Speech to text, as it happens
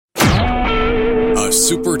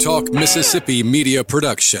SuperTalk Mississippi Media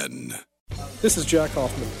production. This is Jack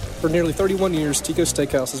Hoffman. For nearly 31 years, Tico's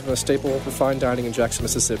Steakhouse has been a staple for fine dining in Jackson,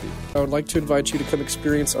 Mississippi. I would like to invite you to come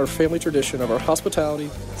experience our family tradition of our hospitality,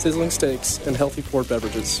 sizzling steaks, and healthy poured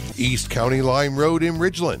beverages. East County Line Road in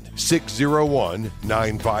Ridgeland,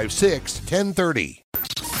 601-956-1030.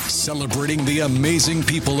 Celebrating the amazing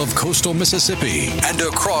people of coastal Mississippi and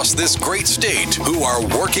across this great state who are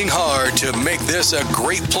working hard to make this a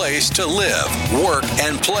great place to live, work,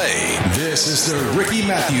 and play. This is the Ricky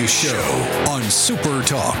Mathews Show on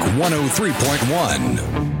SuperTalk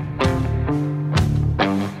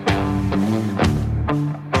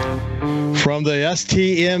 103.1. From the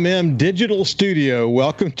STMM Digital Studio,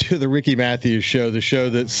 welcome to the Ricky Mathews Show, the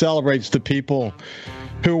show that celebrates the people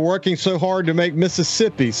who are working so hard to make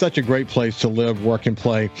Mississippi such a great place to live, work, and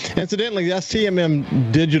play. Incidentally, the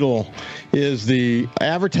STMM Digital is the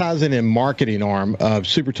advertising and marketing arm of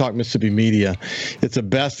SuperTalk Mississippi Media. It's a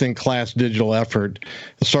best-in-class digital effort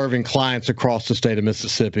serving clients across the state of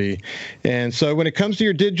Mississippi. And so when it comes to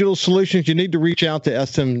your digital solutions, you need to reach out to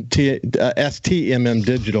STMM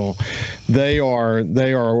Digital. They are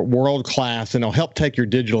world-class, and they'll help take your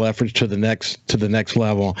digital efforts to the next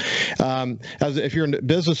level. If you're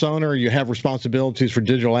a business owner, you have responsibilities for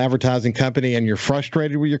digital advertising company, and you're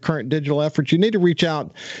frustrated with your current digital efforts, you need to reach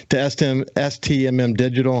out to STMM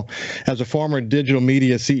Digital. As a former digital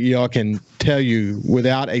media CEO, I can tell you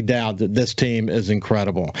without a doubt that this team is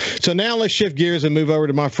incredible. So now let's shift gears and move over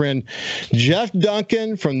to my friend Jeff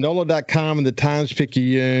Duncan from NOLA.com and the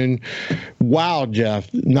Times-Picayune. Wow,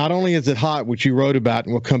 Jeff, not only is it hot, which you wrote about,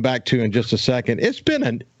 and we'll come back to in just a second, it's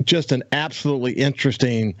been just an absolutely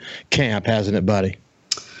interesting camp, hasn't it, buddy?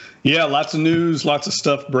 Yeah, lots of news, lots of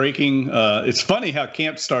stuff breaking. It's funny how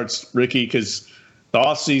camp starts, Ricky, because the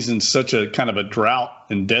off season's such a kind of a drought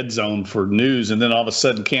and dead zone for news, and then all of a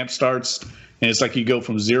sudden camp starts, and it's like you go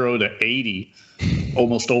from 0 to 80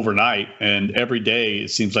 almost overnight, and every day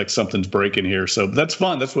it seems like something's breaking here. So that's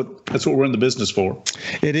fun. That's what we're in the business for.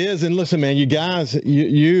 It is. And listen, man, you guys,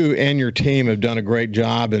 you and your team have done a great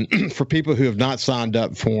job. And for people who have not signed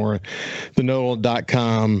up for the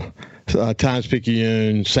NOLA.com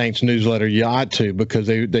Times-Picayune Saints newsletter, you ought to, because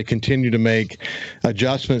they continue to make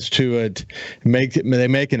adjustments to it, they're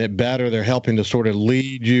making it better. They're helping to sort of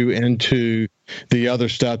lead you into the other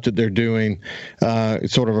stuff that they're doing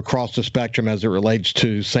sort of across the spectrum as it relates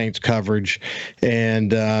to Saints coverage.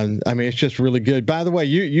 And I mean, it's just really good. By the way,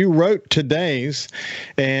 you wrote today's,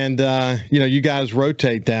 and you guys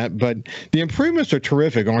rotate that, but the improvements are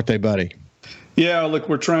terrific, aren't they, buddy? Yeah, look,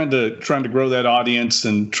 we're trying to grow that audience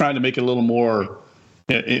and trying to make it a little more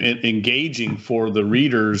engaging for the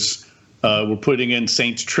readers. We're putting in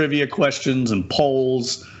Saints trivia questions and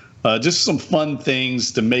polls, just some fun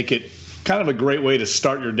things to make it kind of a great way to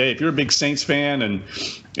start your day. If you're a big Saints fan and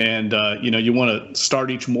you want to start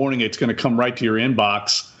each morning, it's going to come right to your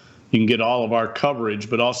inbox. You can get all of our coverage,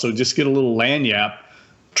 but also just get a little lanyap,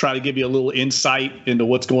 try to give you a little insight into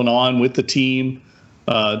what's going on with the team.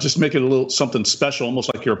 Just make it a little something special,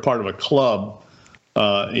 almost like you're a part of a club,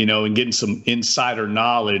 and getting some insider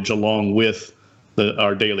knowledge along with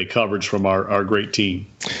our daily coverage from our great team.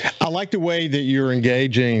 I like the way that you're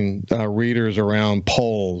engaging readers around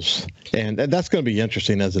polls, and that's going to be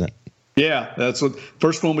interesting, isn't it? Yeah, that's what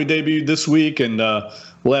first one we debuted this week, and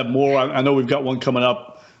we'll have more. I know we've got one coming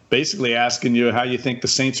up, basically asking you how you think the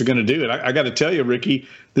Saints are going to do it. I got to tell you, Ricky,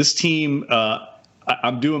 this team.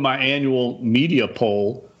 I'm doing my annual media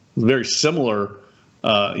poll, very similar,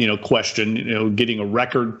 question, getting a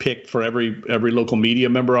record pick for every local media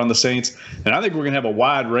member on the Saints. And I think we're going to have a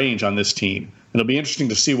wide range on this team. And it'll be interesting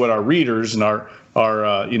to see what our readers and our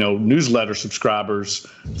newsletter subscribers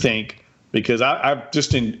think, because I've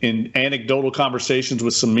just in anecdotal conversations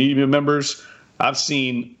with some media members, I've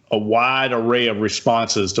seen a wide array of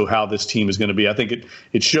responses to how this team is going to be. I think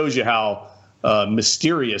it shows you how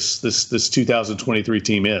mysterious this 2023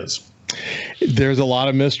 team is. There's a lot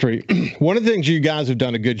of mystery. One of the things you guys have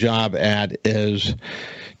done a good job at is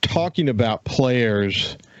talking about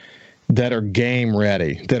players that are game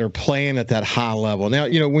ready, that are playing at that high level. Now,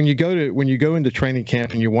 when you go into training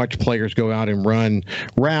camp and you watch players go out and run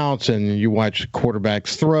routes, and you watch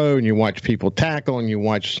quarterbacks throw, and you watch people tackle, and you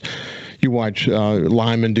watch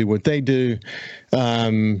linemen do what they do.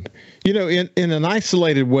 In an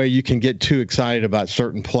isolated way, you can get too excited about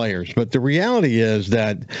certain players. But the reality is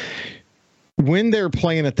that when they're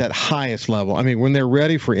playing at that highest level, I mean, when they're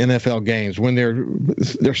ready for NFL games, when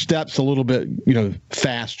their steps a little bit,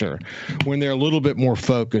 faster, when they're a little bit more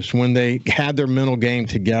focused, when they had their mental game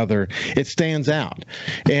together, it stands out.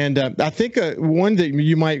 And I think one that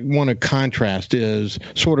you might want to contrast is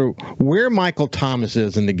sort of where Michael Thomas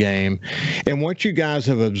is in the game and what you guys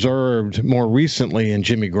have observed more recently in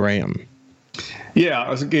Jimmy Graham.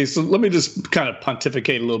 Yeah. Okay. So let me just kind of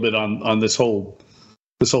pontificate a little bit on this whole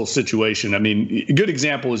situation. I mean, a good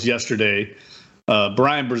example was yesterday.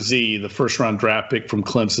 Brian Brzee, the first-round draft pick from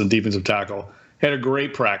Clemson, defensive tackle, had a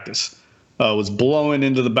great practice. Was blowing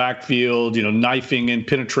into the backfield, knifing in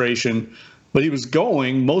penetration, but he was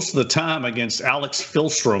going most of the time against Alex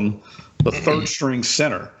Filstrom, the third-string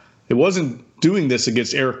center. It wasn't doing this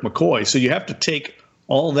against Eric McCoy, so you have to take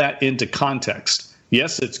all that into context.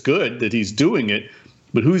 Yes, it's good that he's doing it,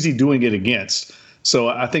 but who's he doing it against? So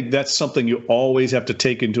I think that's something you always have to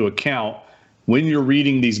take into account when you're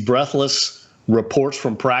reading these breathless reports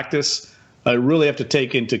from practice. I really have to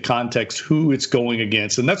take into context who it's going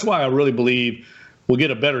against. And that's why I really believe we'll get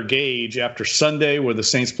a better gauge after Sunday, where the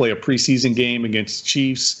Saints play a preseason game against the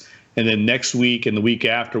Chiefs, and then next week and the week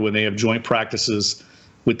after when they have joint practices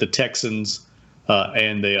with the Texans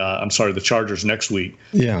and the Chargers next week.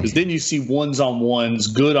 Yeah. Because then you see ones-on-ones,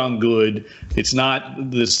 good on good. It's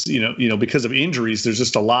not this, because of injuries, there's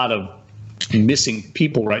just a lot of missing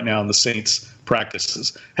people right now in the Saints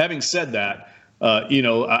practices. Having said that,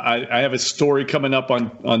 I have a story coming up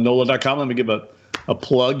on NOLA.com. Let me give a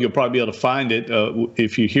plug. You'll probably be able to find it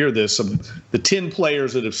if you hear this. The 10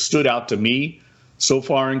 players that have stood out to me so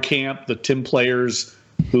far in camp, the 10 players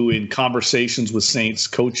who in conversations with Saints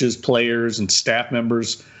coaches, players, and staff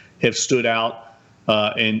members have stood out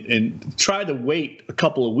and tried to wait a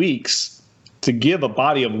couple of weeks to give a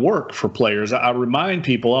body of work for players. I remind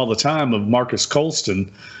people all the time of Marcus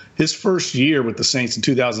Colston. His first year with the Saints in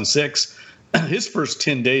 2006, his first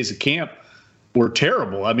 10 days of camp were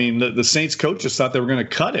terrible. I mean, the Saints coaches thought they were going to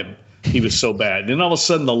cut him. He was so bad. Then all of a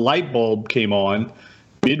sudden the light bulb came on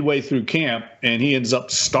midway through camp, and he ends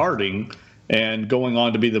up starting and going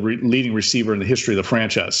on to be the leading receiver in the history of the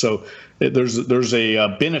franchise. So there's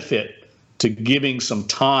a benefit to giving some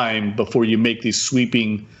time before you make these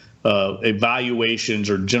sweeping evaluations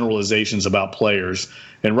or generalizations about players.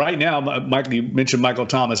 And right now, Michael, you mentioned Michael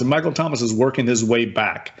Thomas, and Michael Thomas is working his way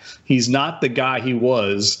back. He's not the guy he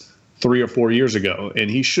was 3 or 4 years ago,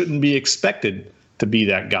 and he shouldn't be expected to be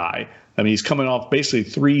that guy. I mean, he's coming off basically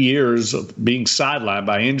 3 years of being sidelined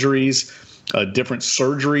by injuries, different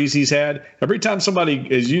surgeries he's had. Every time somebody,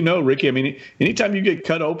 as you know, Ricky, I mean, anytime you get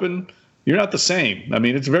cut open, you're not the same. I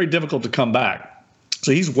mean, it's very difficult to come back.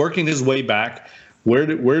 So he's working his way back. Where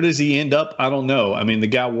does he end up? I don't know. I mean, the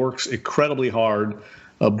guy works incredibly hard.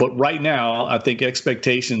 But right now, I think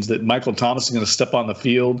expectations that Michael Thomas is going to step on the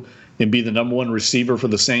field and be the number one receiver for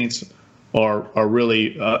the Saints are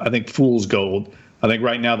really, I think, fool's gold. I think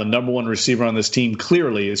right now the number one receiver on this team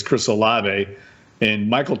clearly is Chris Olave.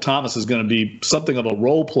 And Michael Thomas is going to be something of a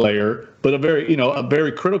role player, but a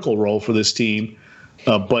very critical role for this team.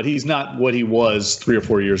 But he's not what he was 3 or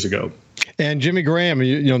 4 years ago. And Jimmy Graham,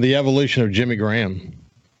 the evolution of Jimmy Graham.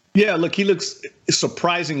 Yeah, look, he looks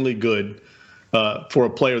surprisingly good for a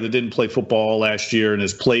player that didn't play football last year and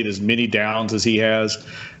has played as many downs as he has.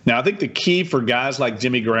 Now, I think the key for guys like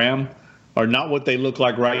Jimmy Graham are not what they look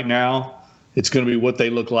like right now. It's going to be what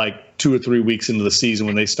they look like 2 or 3 weeks into the season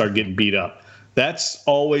when they start getting beat up. That's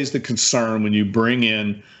always the concern when you bring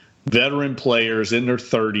in veteran players in their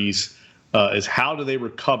 30s, is how do they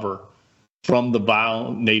recover from the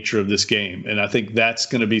violent nature of this game? And I think that's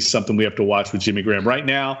going to be something we have to watch with Jimmy Graham. Right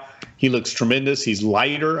now, he looks tremendous. He's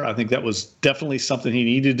lighter. I think that was definitely something he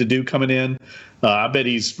needed to do coming in. I bet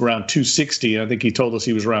he's around 260. I think he told us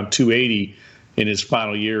he was around 280 in his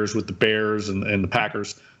final years with the Bears and the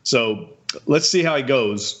Packers. So let's see how he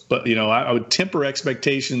goes. But, I would temper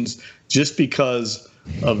expectations just because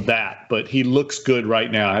of that. But he looks good right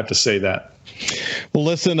now. I have to say that. Well,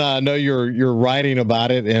 listen, I know you're writing about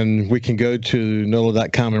it, and we can go to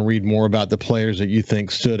NOLA.com and read more about the players that you think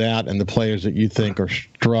stood out and the players that you think are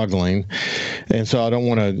struggling. And so I don't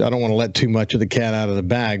want to let too much of the cat out of the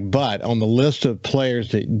bag. But on the list of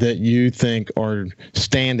players that you think are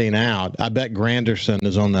standing out, I bet Granderson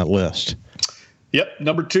is on that list. Yep,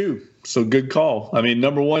 number 2. So good call. I mean,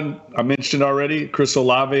 number 1, I mentioned already, Chris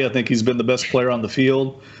Olave. I think he's been the best player on the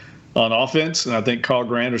field on offense, and I think Carl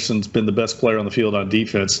Granderson's been the best player on the field on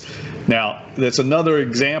defense. Now, that's another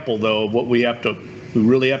example, though, of what we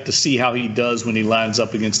really have to see how he does when he lines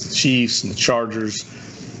up against the Chiefs and the Chargers,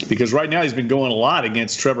 because right now he's been going a lot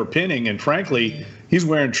against Trevor Penning, and frankly, he's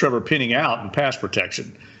wearing Trevor Penning out in pass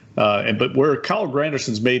protection. But where Kyle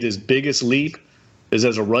Granderson's made his biggest leap is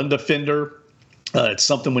as a run defender. It's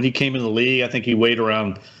something when he came into the league, I think he weighed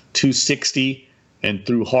around 260, and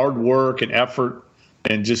through hard work and effort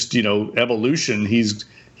and just, evolution,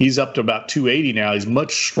 he's up to about 280 now. He's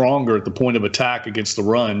much stronger at the point of attack against the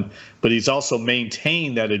run, but he's also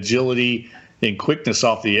maintained that agility and quickness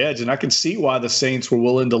off the edge. And I can see why the Saints were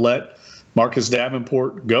willing to let Marcus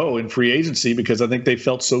Davenport go in free agency, because I think they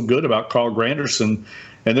felt so good about Carl Granderson.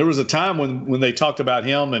 And there was a time when they talked about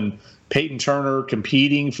him and Peyton Turner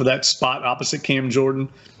competing for that spot opposite Cam Jordan.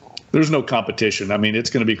 There's no competition. I mean, it's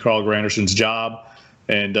going to be Carl Granderson's job,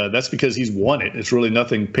 and that's because he's won it. It's really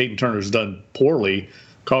nothing Peyton Turner's done poorly.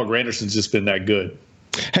 Carl Granderson's just been that good.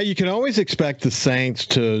 Hey, you can always expect the Saints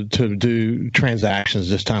to do transactions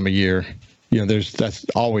this time of year. That's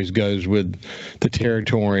always goes with the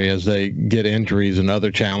territory as they get injuries and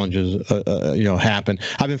other challenges, happen.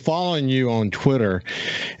 I've been following you on Twitter,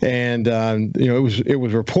 and it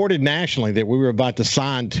was reported nationally that we were about to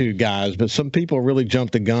sign 2 guys, but some people really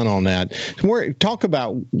jumped the gun on that. Talk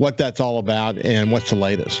about what that's all about and what's the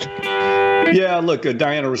latest. Yeah, look,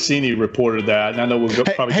 Diana Rossini reported that, and I know we'll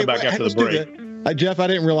probably come back after the break. Jeff, I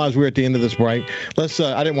didn't realize we were at the end of this break. I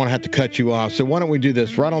didn't want to have to cut you off. So why don't we do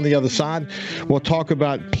this? Right on the other side, we'll talk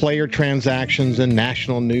about player transactions and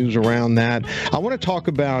national news around that. I want to talk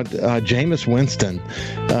about Jameis Winston.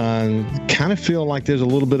 Kind of feel like there's a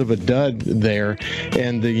little bit of a dud there,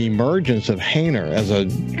 and the emergence of Haener as a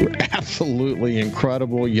absolutely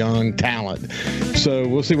incredible young talent. So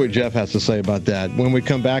we'll see what Jeff has to say about that when we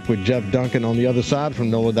come back with Jeff Duncan on the other side from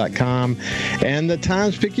NOLA.com and the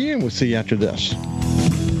Times-Picayune. We'll see you after this.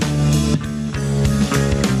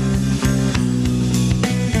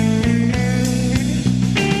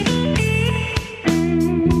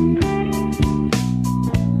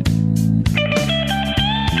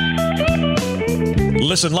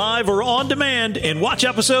 Listen live or on demand and watch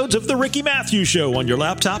episodes of The Ricky Mathews Show on your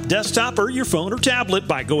laptop, desktop, or your phone or tablet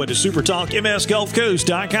by going to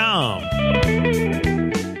SuperTalkMSGulfCoast.com.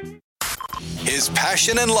 His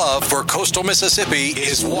passion and love for coastal Mississippi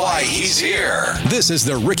is why he's here. This is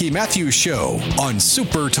The Ricky Mathews Show on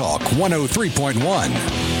SuperTalk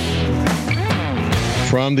 103.1.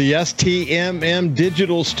 From the STMM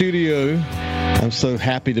Digital Studio, I'm so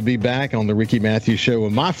happy to be back on the Ricky Mathews Show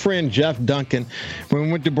with my friend Jeff Duncan. When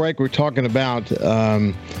we went to break, we were talking about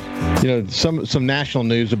some national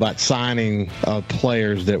news about signing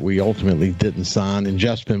players that we ultimately didn't sign, and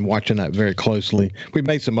Jeff's been watching that very closely. We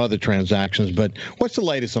made some other transactions, but what's the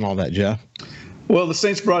latest on all that, Jeff? Well, the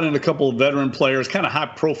Saints brought in a couple of veteran players, kind of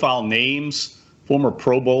high-profile names, former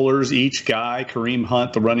Pro Bowlers, each guy, Kareem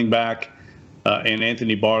Hunt, the running back, and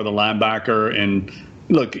Anthony Barr, the linebacker. And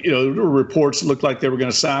look, reports looked like they were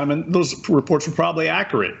going to sign him, and those reports were probably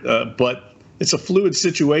accurate. But it's a fluid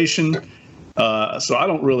situation, so I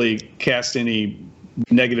don't really cast any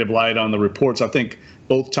negative light on the reports. I think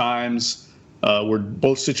both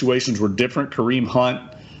situations were different. Kareem Hunt,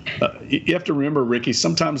 you have to remember, Ricky,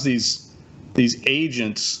 sometimes these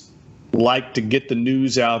agents like to get the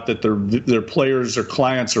news out that their players or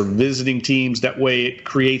clients are visiting teams. That way it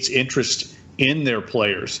creates interest in their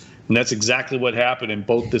players. And that's exactly what happened in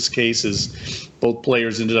both these cases. Both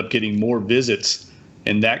players ended up getting more visits,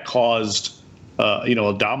 and that caused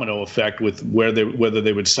a domino effect with whether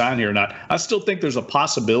they would sign here or not. I still think there's a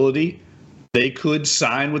possibility they could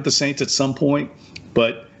sign with the Saints at some point,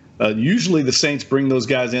 but usually the Saints bring those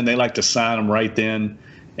guys in. They like to sign them right then.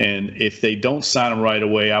 And if they don't sign them right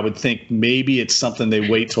away, I would think maybe it's something they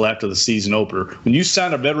wait till after the season opener. When you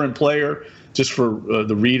sign a veteran player, just for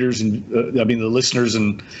the readers and the listeners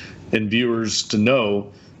and viewers to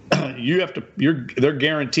know, they're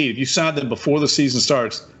guaranteed. If you sign them before the season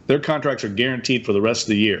starts, their contracts are guaranteed for the rest of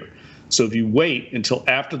the year. So if you wait until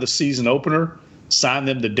after the season opener, sign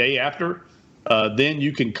them the day after, then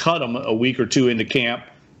you can cut them a week or two into camp,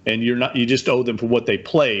 and you just owe them for what they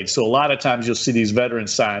played. So a lot of times you'll see these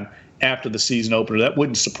veterans sign after the season opener. That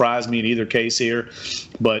wouldn't surprise me in either case here.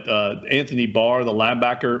 But Anthony Barr, the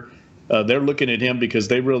linebacker, they're looking at him because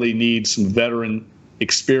they really need some veteran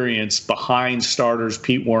experience behind starters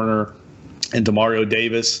Pete Werner and Demario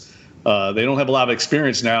Davis. They don't have a lot of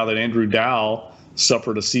experience now that Andrew Dowell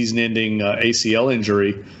suffered a season-ending ACL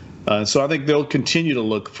injury. So I think they'll continue to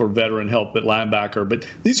look for veteran help at linebacker. But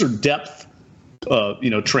these are depth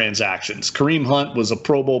transactions. Kareem Hunt was a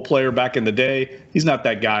Pro Bowl player back in the day. He's not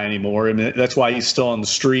that guy anymore. I mean, that's why he's still on the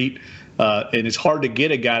street. And it's hard to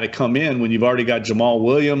get a guy to come in when you've already got Jamal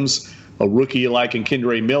Williams, a rookie you like in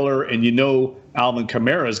Kendre Miller, and Alvin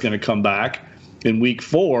Kamara is going to come back in week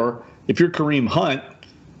 4. If you're Kareem Hunt,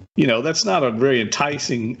 that's not a very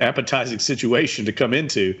appetizing situation to come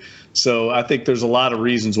into. So I think there's a lot of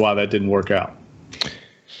reasons why that didn't work out.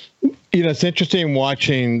 It's interesting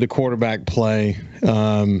watching the quarterback play.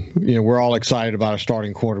 We're all excited about a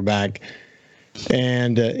starting quarterback.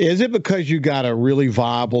 And is it because you got a really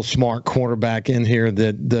viable, smart quarterback in here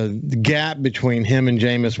that the gap between him and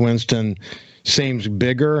Jameis Winston seems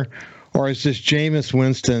bigger? Or is this Jameis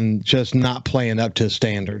Winston just not playing up to his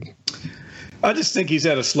standard? I just think he's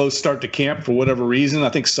had a slow start to camp for whatever reason. I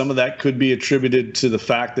think some of that could be attributed to the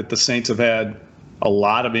fact that the Saints have had a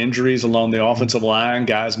lot of injuries along the offensive line,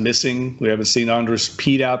 guys missing. We haven't seen Andres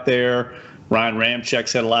Pete out there. Ryan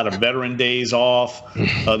Ramczak's had a lot of veteran days off.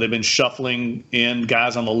 They've been shuffling in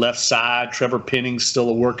guys on the left side. Trevor Penning's still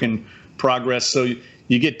a work in progress. So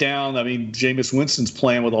you get down, Jameis Winston's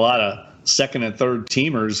playing with a lot of second and third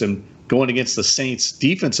teamers and going against the Saints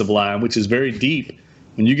defensive line, which is very deep.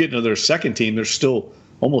 When you get into their second team, there's still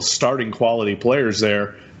almost starting quality players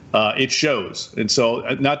there. It shows. And so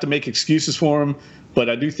not to make excuses for him, but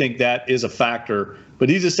I do think that is a factor. But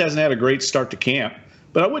he just hasn't had a great start to camp.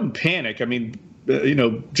 But I wouldn't panic.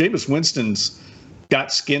 Jameis Winston's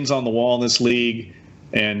got skins on the wall in this league,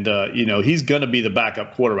 and, he's going to be the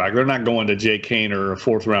backup quarterback. They're not going to Jake Haener, a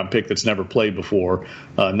fourth-round pick that's never played before,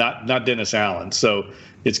 not Dennis Allen. So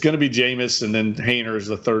it's going to be Jameis, and then Haener is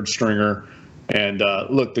the third stringer. And,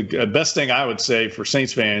 look, the best thing I would say for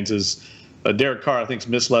Saints fans is Derek Carr, I think, has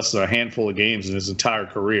missed less than a handful of games in his entire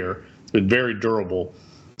career. It's been very durable.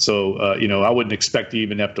 So, I wouldn't expect to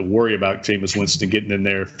even have to worry about Jameis Winston getting in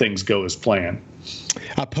there if things go as planned.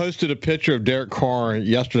 I posted a picture of Derek Carr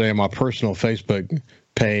yesterday on my personal Facebook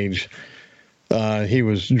page. He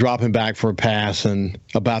was dropping back for a pass and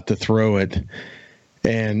about to throw it.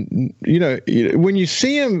 And, when you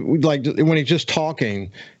see him, like when he's just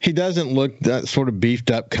talking, he doesn't look that sort of beefed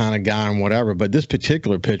up kind of guy and whatever. But this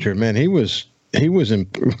particular picture, man, he was in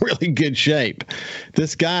really good shape.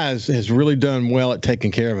 This guy has really done well at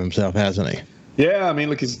taking care of himself, hasn't he? Yeah,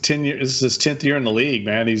 look, he's 10 years. This is his 10th year in the league,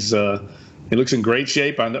 man. He looks in great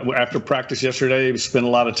shape. After practice yesterday, we spent a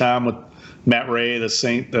lot of time with Matt Ray, the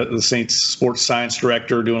Saints sports science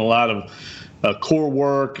director, doing a lot of core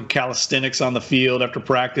work and calisthenics on the field after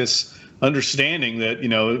practice, understanding that,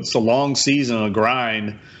 it's a long season, a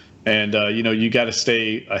grind, and, you got to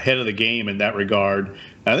stay ahead of the game in that regard.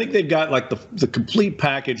 I think they've got like the complete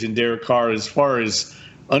package in Derek Carr as far as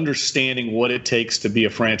understanding what it takes to be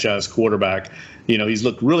a franchise quarterback. He's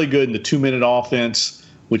looked really good in the 2-minute offense,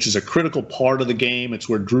 which is a critical part of the game. It's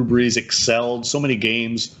where Drew Brees excelled. So many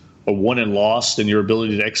games are won and lost in your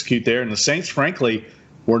ability to execute there. And the Saints, frankly,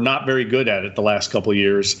 were not very good at it the last couple of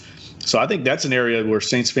years. So I think that's an area where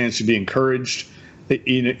Saints fans should be encouraged.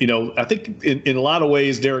 I think in a lot of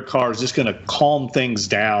ways, Derek Carr is just going to calm things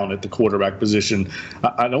down at the quarterback position.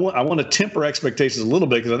 I want to temper expectations a little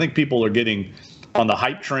bit because I think people are getting on the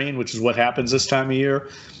hype train, which is what happens this time of year.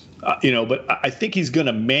 But I think he's going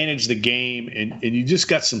to manage the game, and you just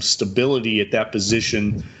got some stability at that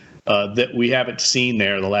position that we haven't seen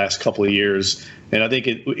there the last couple of years. And I think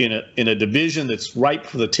in a division that's ripe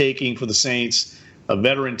for the taking for the Saints, a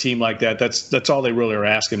veteran team like that, that's all they really are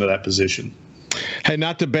asking to that position. Hey,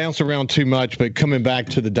 not to bounce around too much, but coming back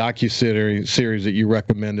to the docuseries that you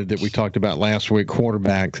recommended that we talked about last week,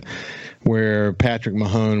 Quarterbacks, where Patrick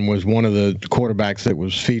Mahomes was one of the quarterbacks that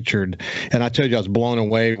was featured. And I told you I was blown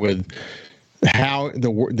away with how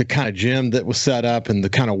the kind of gym that was set up and the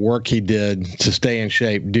kind of work he did to stay in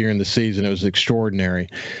shape during the season. It was extraordinary.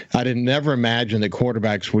 I didn't never imagine that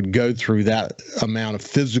quarterbacks would go through that amount of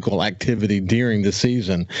physical activity during the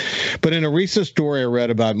season. But in a recent story I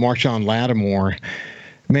read about Marshawn Lattimore,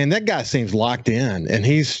 man, that guy seems locked in, and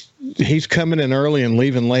he's coming in early and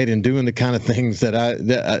leaving late and doing the kind of things that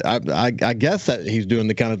I guess that he's doing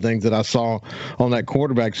the kind of things that I saw on that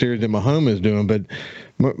quarterback series that Mahomes is doing. But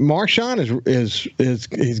Marshawn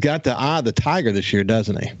he's got the eye of the tiger this year,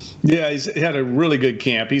 doesn't he? Yeah, he's had a really good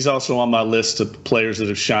camp. He's also on my list of players that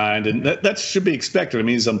have shined, and that should be expected.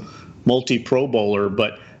 He's a multi-Pro Bowler,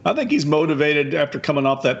 but I think he's motivated after coming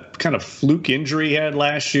off that kind of fluke injury he had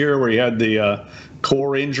last year where he had the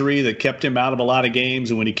core injury that kept him out of a lot of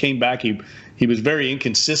games. And when he came back, he was very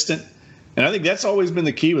inconsistent. And I think that's always been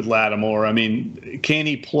the key with Lattimore. Can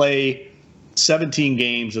he play 17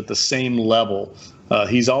 games at the same level?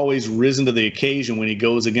 He's always risen to the occasion when he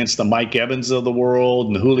goes against the Mike Evans of the world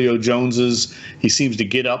and the Julio Joneses. He seems to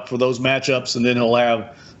get up for those matchups, and then he'll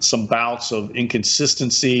have some bouts of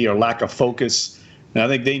inconsistency or lack of focus. And I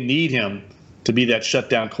think they need him to be that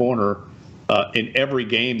shutdown corner in every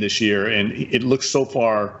game this year. And it looks so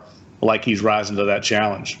far like he's rising to that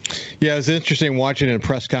challenge. Yeah, it was interesting watching in a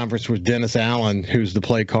press conference with Dennis Allen, who's the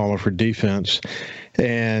play caller for defense.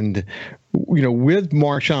 And, with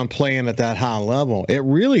Marshawn playing at that high level, it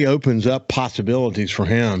really opens up possibilities for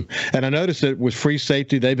him. And I noticed that with free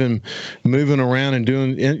safety, they've been moving around and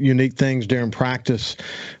doing unique things during practice.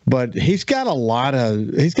 But he's got a lot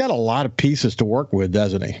of pieces to work with,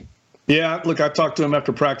 doesn't he? Yeah, look, I talked to him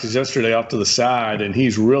after practice yesterday off to the side, and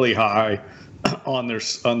he's really high on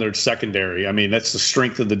their secondary. I mean, that's the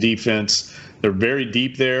strength of the defense. They're very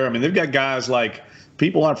deep there. I mean, they've got guys like,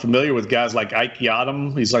 people aren't familiar with guys like Ike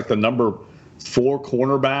Yadam. He's like the number 4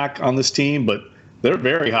 cornerback on this team, but they're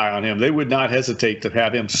very high on him. They would not hesitate to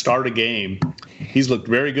have him start a game. He's looked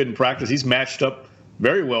very good in practice. He's matched up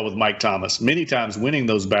very well with Mike Thomas, many times winning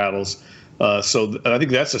those battles. So I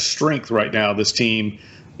think that's a strength right now, this team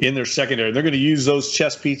in their secondary. They're going to use those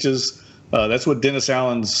chess pieces. That's what Dennis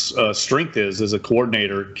Allen's strength is as a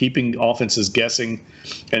coordinator, keeping offenses guessing.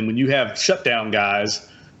 And when you have shutdown guys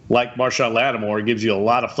like Marshawn Lattimore, it gives you a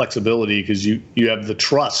lot of flexibility because you have the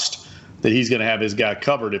trust that he's going to have his guy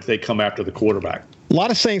covered if they come after the quarterback. A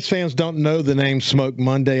lot of Saints fans don't know the name Smoke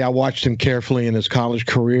Monday. I watched him carefully in his college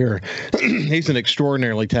career. He's an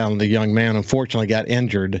extraordinarily talented young man. Unfortunately, got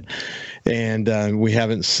injured, and we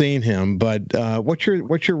haven't seen him. But what's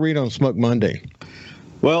your read on Smoke Monday?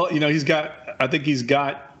 Well, I think he's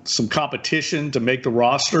got some competition to make the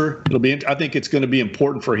roster. I think it's going to be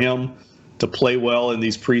important for him to play well in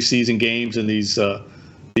these preseason games and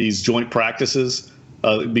these joint practices.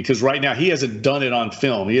 Because right now he hasn't done it on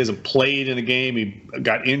film. He hasn't played in a game. He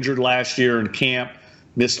got injured last year in camp,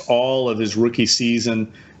 missed all of his rookie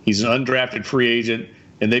season. He's an undrafted free agent,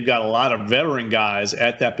 and they've got a lot of veteran guys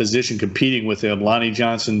at that position competing with him. Lonnie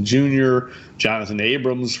Johnson Jr., Jonathan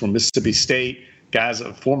Abrams from Mississippi State, guys,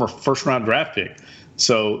 a former first-round draft pick.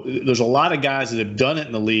 So there's a lot of guys that have done it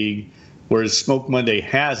in the league, whereas Smoke Monday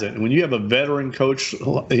hasn't. And when you have a veteran coach,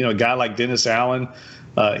 a guy like Dennis Allen,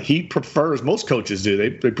 he prefers, most coaches do, they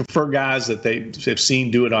prefer guys that they have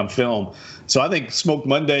seen do it on film. So I think Smoke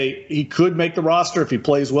Monday, he could make the roster if he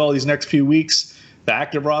plays well these next few weeks, the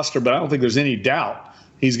active roster, but I don't think there's any doubt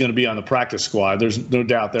he's going to be on the practice squad. There's no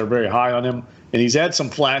doubt they're very high on him, and he's had some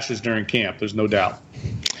flashes during camp. There's no doubt.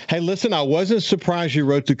 Hey, listen, I wasn't surprised you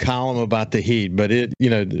wrote the column about the Heat, but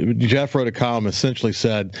Jeff wrote a column, essentially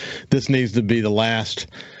said this needs to be the last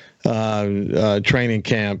training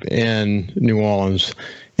camp in New Orleans.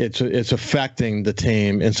 It's affecting the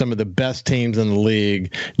team, and some of the best teams in the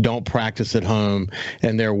league don't practice at home,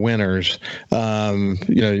 and they're winners.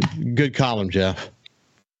 Good column, Jeff.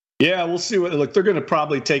 Yeah, we'll see. Look, they're going to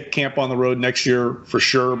probably take camp on the road next year for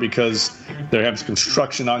sure because they have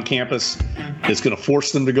construction on campus. It's going to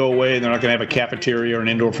force them to go away. They're not going to have a cafeteria or an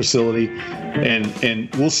indoor facility.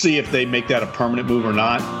 And we'll see if they make that a permanent move or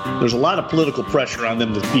not. There's a lot of political pressure on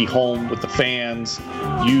them to be home with the fans,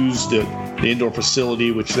 use the indoor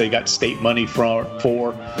facility, which they got state money for.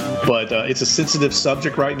 But it's a sensitive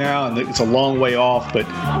subject right now, and it's a long way off. But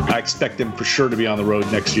I expect them for sure to be on the road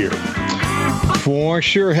next year. For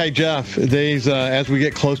sure. Hey, Jeff, these as we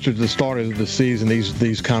get closer to the start of the season,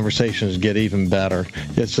 these conversations get even better.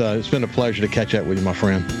 It's been a pleasure to catch up with you, my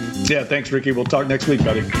friend. Yeah, thanks, Ricky. We'll talk next week,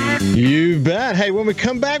 buddy. You bet. Hey, when we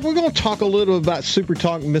come back, we're going to talk a little about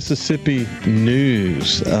SuperTalk Mississippi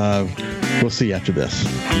news. We'll see you after this.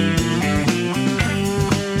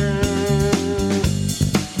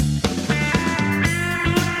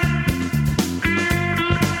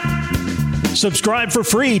 Subscribe for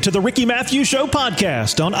free to the Ricky Mathews Show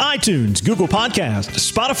podcast on iTunes, Google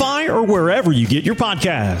Podcasts, Spotify, or wherever you get your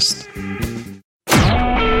podcasts.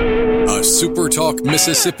 A SuperTalk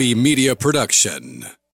Mississippi Media production.